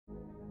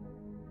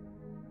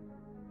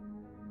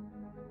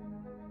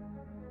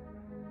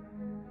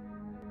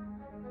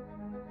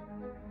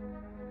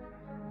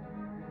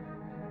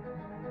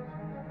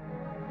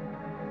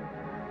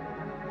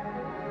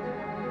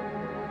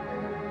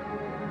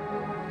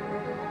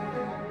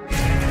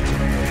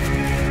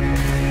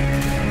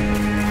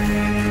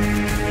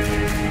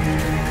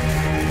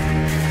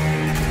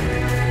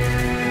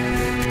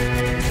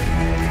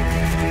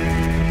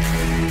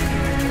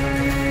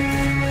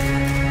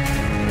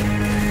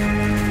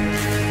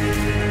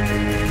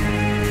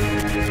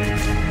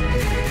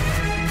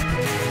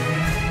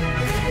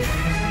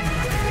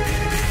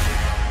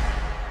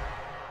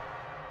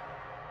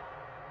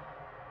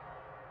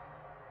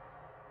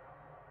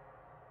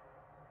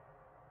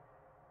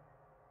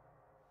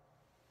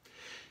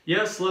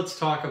Yes, let's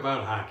talk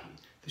about hockey,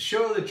 the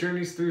show that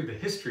journeys through the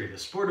history of the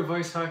sport of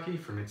ice hockey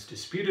from its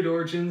disputed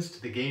origins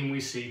to the game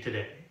we see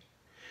today.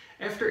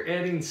 After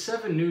adding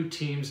 7 new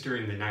teams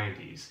during the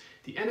 90s,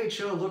 the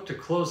NHL looked to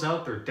close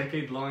out their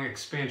decade-long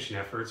expansion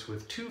efforts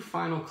with 2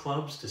 final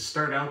clubs to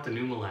start out the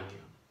new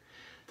millennium.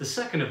 The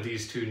second of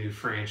these 2 new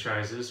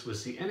franchises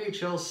was the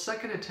NHL's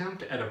second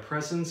attempt at a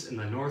presence in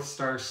the North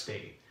Star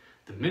State,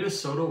 the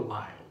Minnesota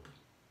Wild.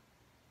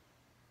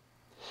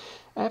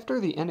 After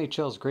the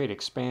NHL's great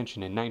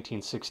expansion in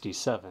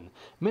 1967,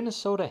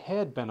 Minnesota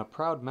had been a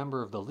proud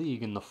member of the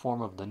league in the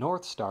form of the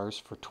North Stars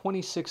for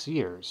 26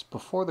 years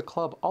before the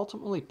club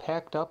ultimately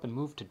packed up and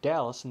moved to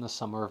Dallas in the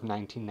summer of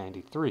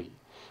 1993,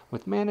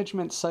 with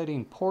management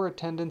citing poor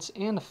attendance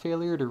and a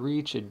failure to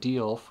reach a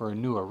deal for a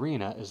new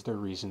arena as their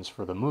reasons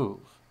for the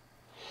move.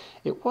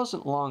 It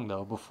wasn't long,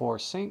 though, before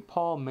St.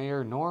 Paul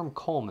Mayor Norm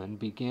Coleman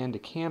began to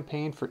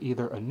campaign for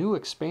either a new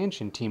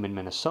expansion team in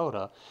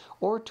Minnesota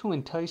or to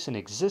entice an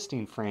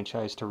existing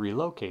franchise to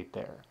relocate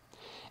there.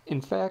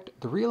 In fact,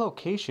 the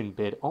relocation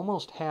bid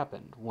almost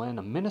happened when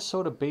a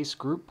Minnesota-based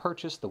group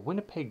purchased the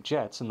Winnipeg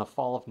Jets in the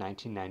fall of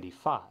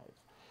 1995.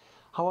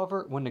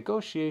 However, when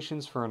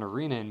negotiations for an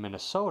arena in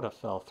Minnesota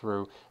fell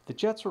through, the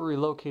Jets were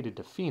relocated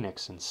to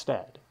Phoenix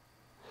instead.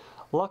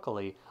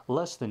 Luckily,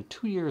 less than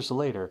 2 years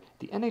later,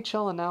 the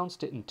NHL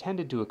announced it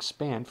intended to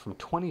expand from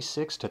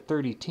 26 to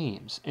 30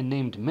 teams and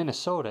named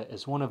Minnesota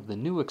as one of the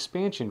new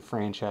expansion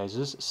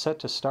franchises set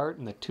to start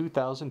in the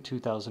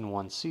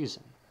 2000-2001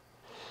 season.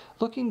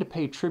 Looking to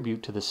pay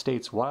tribute to the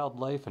state's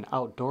wildlife and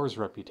outdoors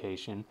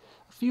reputation,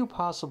 a few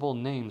possible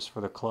names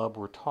for the club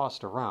were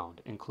tossed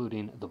around,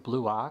 including the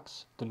Blue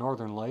Ox, the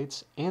Northern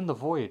Lights, and the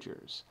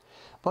Voyagers.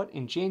 But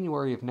in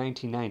January of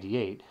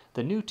 1998,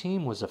 the new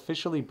team was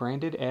officially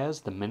branded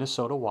as the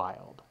Minnesota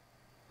Wild.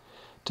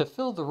 To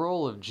fill the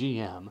role of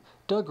GM,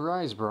 Doug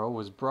Risebrough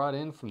was brought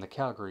in from the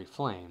Calgary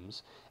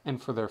Flames, and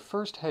for their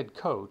first head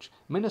coach,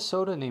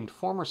 Minnesota named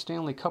former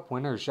Stanley Cup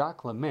winner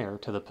Jacques Lemaire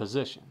to the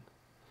position.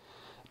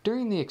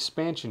 During the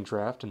expansion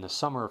draft in the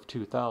summer of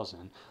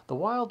 2000, the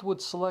Wild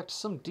would select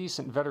some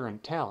decent veteran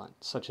talent,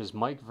 such as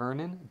Mike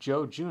Vernon,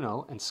 Joe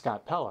Juneau, and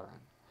Scott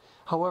Pellerin.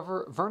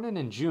 However, Vernon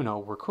and Juneau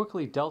were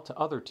quickly dealt to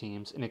other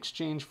teams in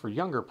exchange for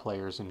younger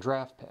players and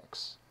draft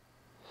picks.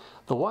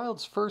 The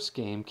Wild's first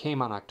game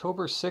came on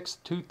October 6,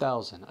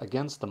 2000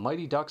 against the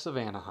Mighty Ducks of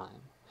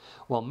Anaheim.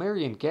 While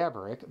Marian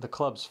Gaborik, the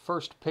club's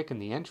first pick in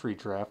the entry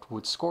draft,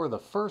 would score the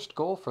first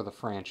goal for the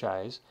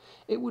franchise,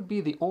 it would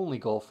be the only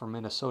goal for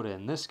Minnesota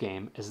in this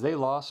game as they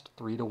lost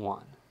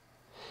 3-1.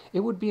 It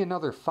would be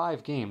another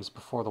 5 games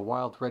before the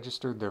Wild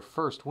registered their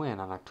first win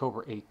on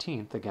October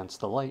 18th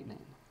against the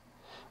Lightning.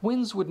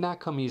 Wins would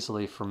not come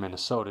easily for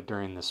Minnesota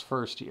during this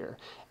first year,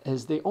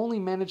 as they only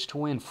managed to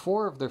win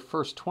 4 of their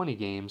first 20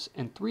 games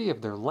and 3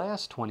 of their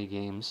last 20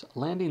 games,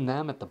 landing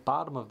them at the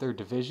bottom of their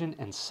division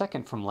and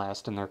second from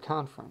last in their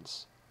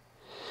conference.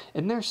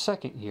 In their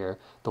second year,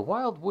 the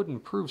Wild would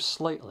improve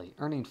slightly,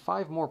 earning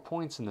 5 more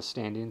points in the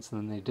standings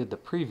than they did the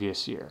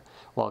previous year,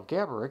 while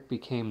Gaborik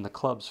became the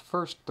club's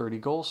first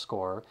 30-goal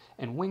scorer,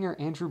 and winger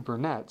Andrew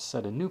Burnett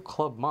set a new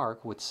club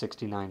mark with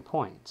 69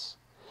 points.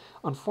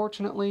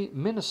 Unfortunately,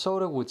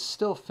 Minnesota would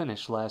still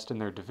finish last in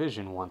their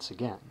division once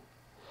again.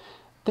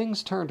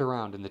 Things turned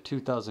around in the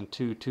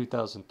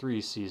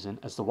 2002-2003 season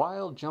as the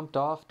Wild jumped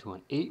off to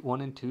an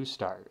 8-1-2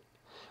 start.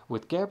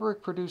 With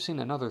Gaborik producing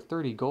another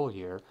 30-goal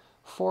year,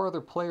 4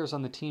 other players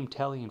on the team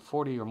tallying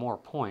 40 or more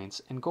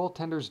points, and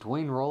goaltenders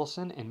Dwayne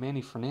Rolison and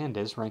Manny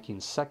Fernandez ranking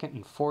 2nd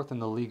and 4th in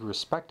the league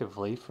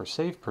respectively for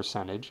save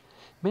percentage,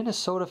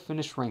 Minnesota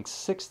finished ranked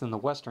 6th in the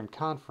Western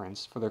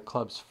Conference for their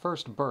club's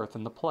first berth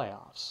in the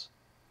playoffs.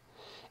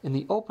 In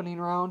the opening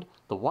round,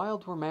 the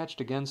Wild were matched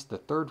against the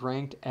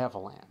 3rd-ranked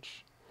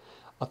Avalanche.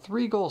 A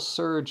 3-goal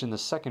surge in the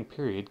second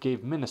period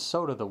gave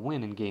Minnesota the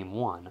win in Game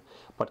 1,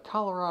 but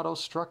Colorado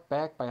struck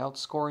back by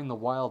outscoring the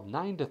Wild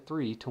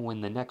 9-3 to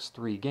win the next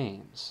 3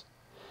 games.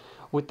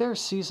 With their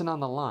season on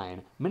the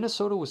line,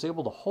 Minnesota was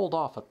able to hold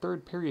off a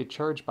third-period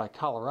charge by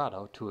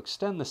Colorado to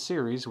extend the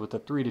series with a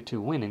 3-2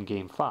 win in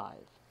Game 5.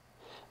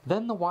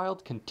 Then the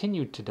Wild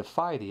continued to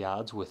defy the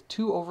odds with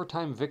 2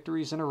 overtime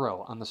victories in a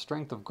row on the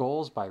strength of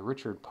goals by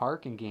Richard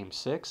Park in Game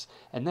 6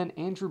 and then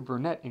Andrew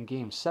Burnett in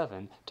Game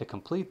 7 to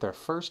complete their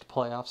first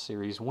playoff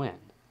series win.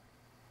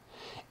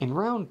 In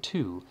Round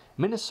 2,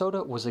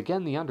 Minnesota was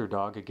again the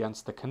underdog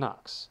against the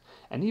Canucks,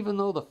 and even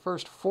though the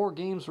first 4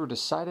 games were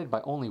decided by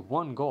only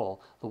 1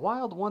 goal, the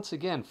Wild once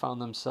again found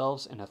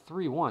themselves in a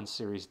 3-1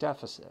 series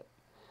deficit.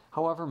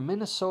 However,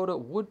 Minnesota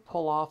would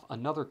pull off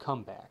another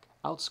comeback,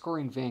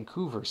 outscoring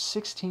Vancouver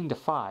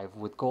 16-5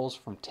 with goals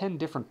from 10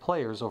 different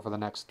players over the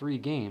next 3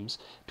 games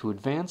to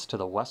advance to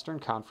the Western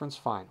Conference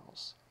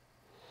Finals.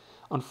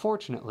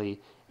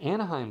 Unfortunately,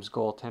 Anaheim's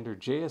goaltender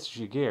J.S.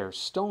 Giguere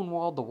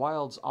stonewalled the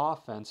Wild's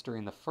offense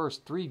during the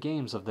first 3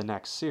 games of the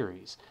next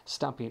series,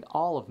 stopping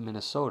all of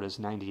Minnesota's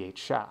 98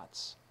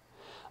 shots.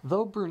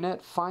 Though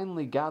Burnett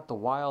finally got the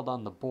Wild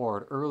on the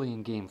board early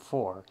in Game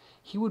 4,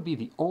 he would be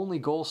the only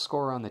goal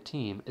scorer on the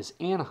team as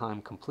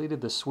Anaheim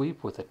completed the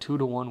sweep with a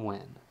 2-1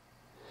 win.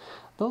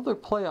 Though their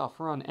playoff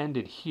run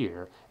ended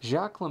here,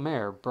 Jacques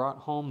Lemaire brought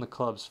home the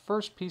club's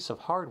first piece of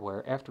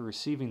hardware after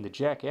receiving the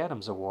Jack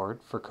Adams Award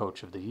for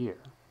Coach of the Year.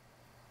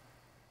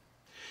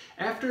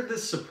 After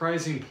this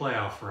surprising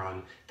playoff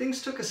run,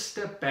 things took a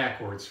step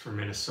backwards for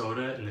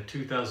Minnesota in the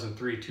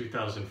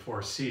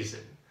 2003-2004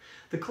 season.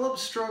 The club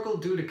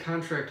struggled due to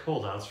contract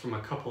holdouts from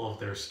a couple of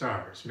their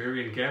stars,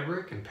 Marian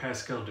Gaborik and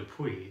Pascal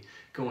Dupuis,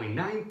 going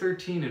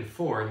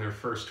 9-13-4 in their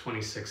first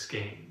 26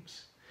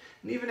 games.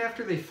 And even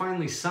after they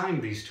finally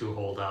signed these two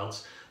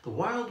holdouts, the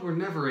Wild were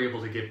never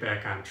able to get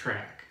back on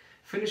track,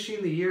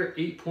 finishing the year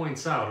 8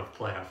 points out of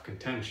playoff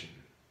contention.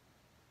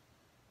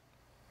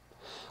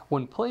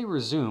 When play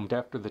resumed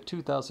after the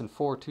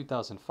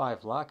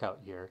 2004-2005 lockout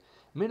year,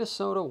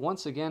 Minnesota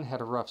once again had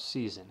a rough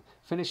season,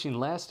 finishing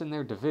last in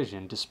their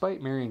division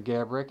despite Marian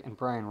Gaborik and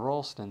Brian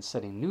Rolston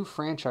setting new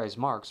franchise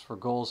marks for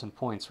goals and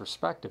points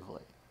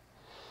respectively.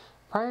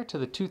 Prior to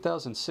the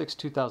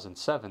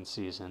 2006-2007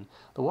 season,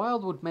 the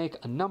Wild would make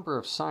a number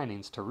of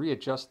signings to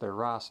readjust their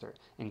roster,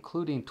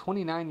 including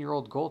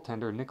 29-year-old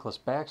goaltender Nicklas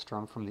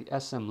Backstrom from the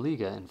SM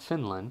Liga in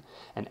Finland,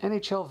 and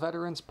NHL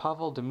veterans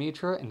Pavel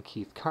Demitra and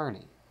Keith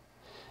Carney.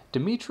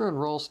 Demitra and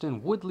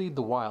Rolston would lead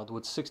the Wild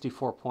with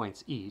 64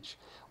 points each,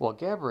 while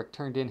Gaborik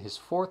turned in his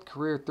fourth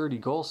career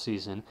 30-goal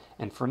season,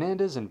 and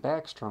Fernandez and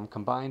Backstrom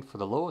combined for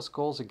the lowest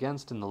goals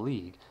against in the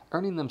league,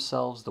 earning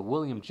themselves the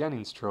William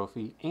Jennings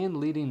Trophy and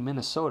leading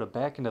Minnesota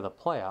back into the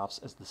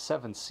playoffs as the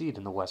 7th seed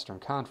in the Western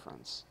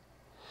Conference.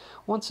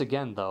 Once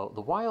again, though,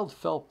 the Wild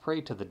fell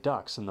prey to the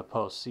Ducks in the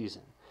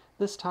postseason,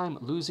 this time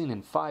losing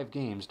in 5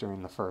 games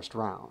during the first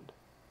round.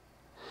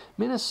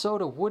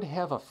 Minnesota would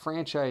have a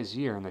franchise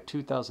year in the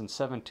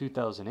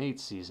 2007-2008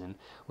 season,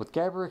 with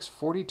Gaborik's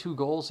 42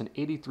 goals and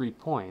 83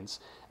 points,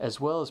 as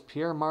well as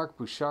Pierre-Marc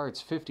Bouchard's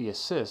 50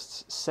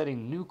 assists,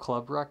 setting new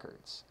club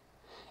records.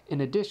 In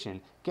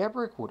addition,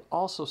 Gaborik would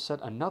also set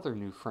another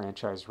new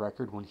franchise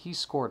record when he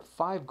scored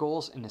 5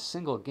 goals in a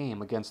single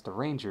game against the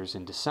Rangers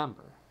in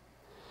December.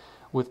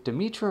 With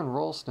Demitra and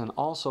Rolston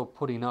also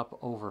putting up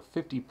over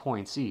 50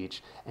 points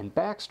each, and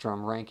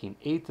Backstrom ranking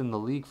 8th in the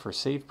league for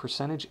save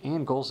percentage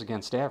and goals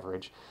against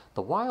average,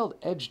 the Wild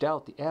edged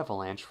out the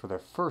Avalanche for their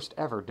first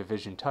ever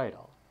division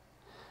title.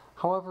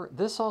 However,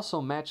 this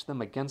also matched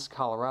them against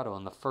Colorado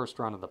in the first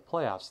round of the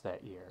playoffs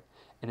that year,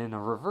 and in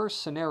a reverse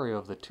scenario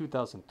of the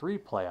 2003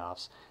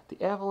 playoffs, the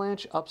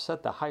Avalanche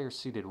upset the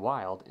higher-seeded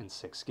Wild in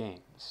 6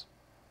 games.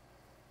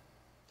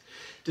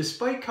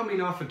 Despite coming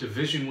off a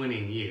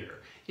division-winning year,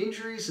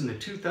 injuries in the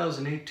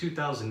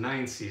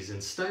 2008-2009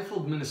 season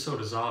stifled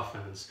Minnesota's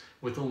offense,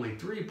 with only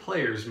 3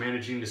 players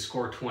managing to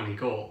score 20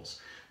 goals,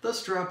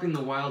 thus dropping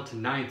the Wild to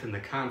 9th in the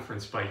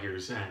conference by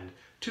year's end,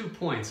 2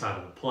 points out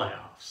of the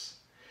playoffs.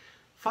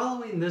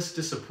 Following this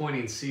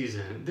disappointing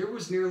season, there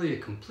was nearly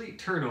a complete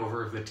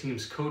turnover of the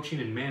team's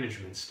coaching and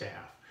management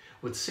staff,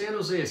 with San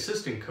Jose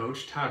assistant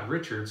coach Todd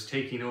Richards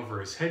taking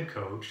over as head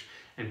coach,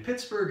 and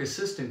Pittsburgh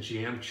assistant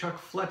GM Chuck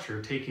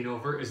Fletcher taking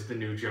over as the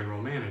new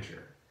general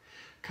manager.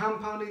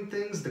 Compounding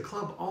things, the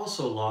club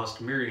also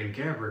lost Marian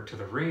Gaborik to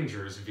the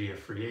Rangers via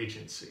free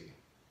agency.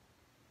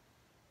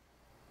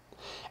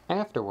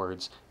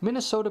 Afterwards,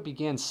 Minnesota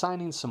began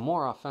signing some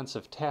more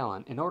offensive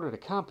talent in order to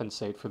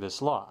compensate for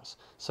this loss,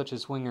 such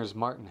as wingers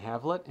Martin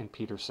Havlat and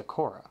Peter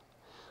Sikora.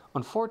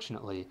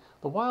 Unfortunately,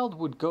 the Wild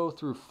would go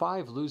through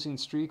 5 losing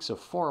streaks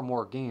of 4 or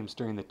more games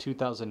during the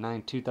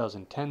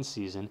 2009-2010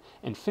 season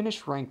and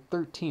finish ranked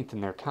 13th in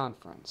their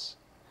conference.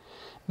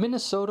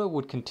 Minnesota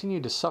would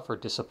continue to suffer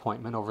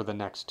disappointment over the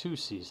next 2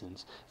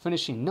 seasons,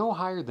 finishing no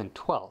higher than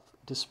 12th,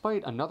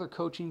 despite another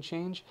coaching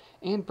change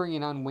and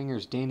bringing on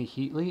wingers Danny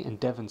Heatley and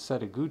Devin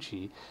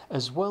Setaguchi,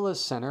 as well as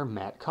center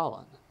Matt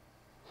Cullen.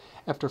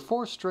 After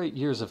 4 straight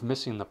years of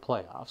missing the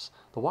playoffs,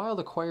 the Wild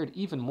acquired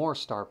even more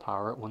star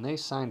power when they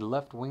signed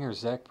left winger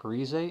Zach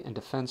Parise and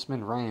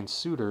defenseman Ryan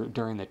Suter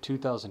during the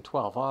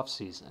 2012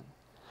 offseason.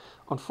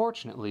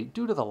 Unfortunately,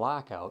 due to the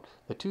lockout,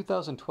 the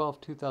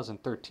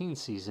 2012-2013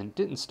 season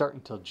didn't start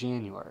until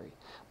January,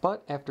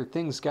 but after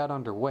things got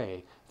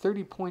underway,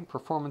 30-point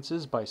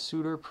performances by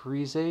Suter,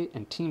 Parise,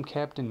 and team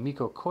captain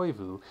Mikko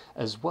Koivu,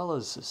 as well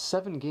as a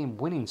 7-game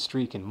winning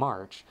streak in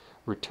March,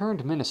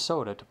 returned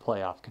Minnesota to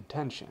playoff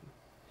contention.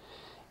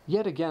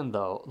 Yet again,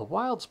 though, the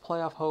Wild's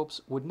playoff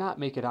hopes would not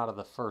make it out of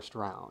the first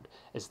round,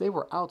 as they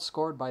were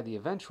outscored by the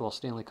eventual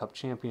Stanley Cup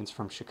champions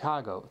from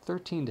Chicago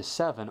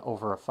 13-7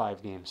 over a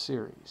 5-game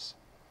series.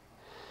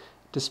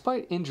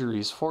 Despite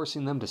injuries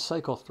forcing them to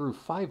cycle through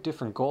 5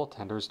 different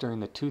goaltenders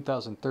during the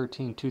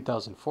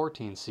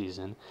 2013-2014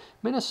 season,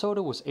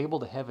 Minnesota was able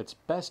to have its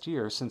best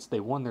year since they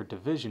won their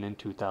division in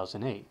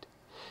 2008.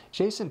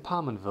 Jason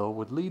Pominville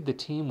would lead the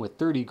team with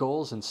 30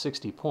 goals and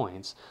 60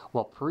 points,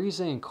 while Parise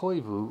and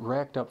Koivu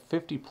racked up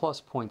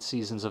 50-plus point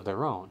seasons of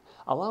their own,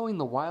 allowing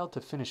the Wild to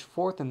finish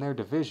 4th in their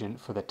division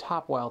for the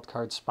top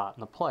wildcard spot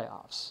in the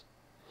playoffs.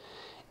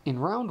 In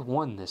round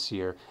 1 this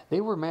year, they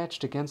were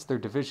matched against their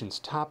division's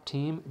top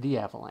team, the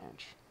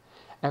Avalanche.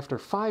 After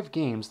 5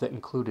 games that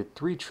included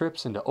 3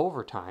 trips into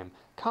overtime,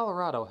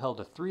 Colorado held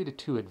a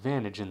 3-2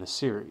 advantage in the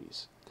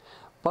series.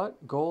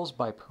 But goals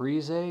by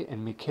Parise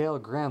and Mikael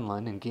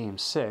Granlund in Game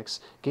 6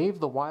 gave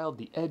the Wild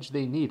the edge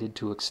they needed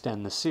to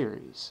extend the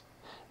series.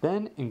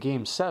 Then, in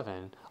Game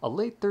 7, a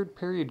late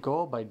third-period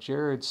goal by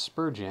Jared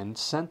Spurgeon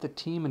sent the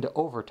team into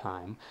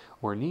overtime,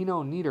 where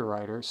Nino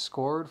Niederreiter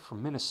scored for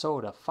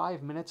Minnesota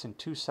 5 minutes and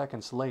 2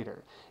 seconds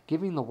later,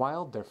 giving the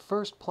Wild their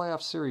first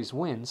playoff series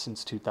win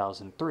since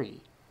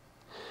 2003.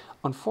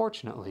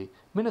 Unfortunately,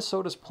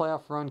 Minnesota's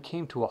playoff run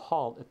came to a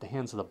halt at the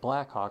hands of the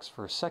Blackhawks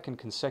for a second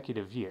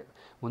consecutive year,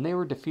 when they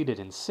were defeated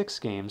in 6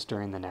 games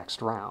during the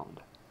next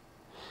round.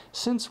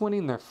 Since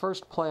winning their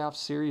first playoff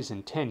series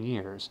in 10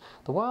 years,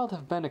 the Wild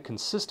have been a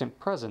consistent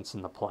presence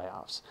in the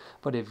playoffs,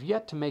 but have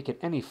yet to make it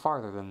any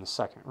farther than the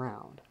second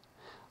round.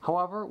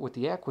 However, with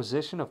the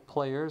acquisition of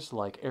players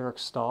like Eric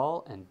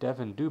Staal and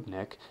Devin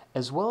Dubnyk,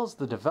 as well as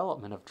the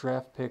development of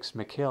draft picks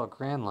Mikael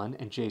Granlund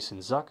and Jason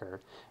Zucker,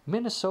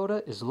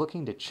 Minnesota is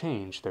looking to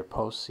change their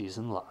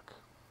postseason luck.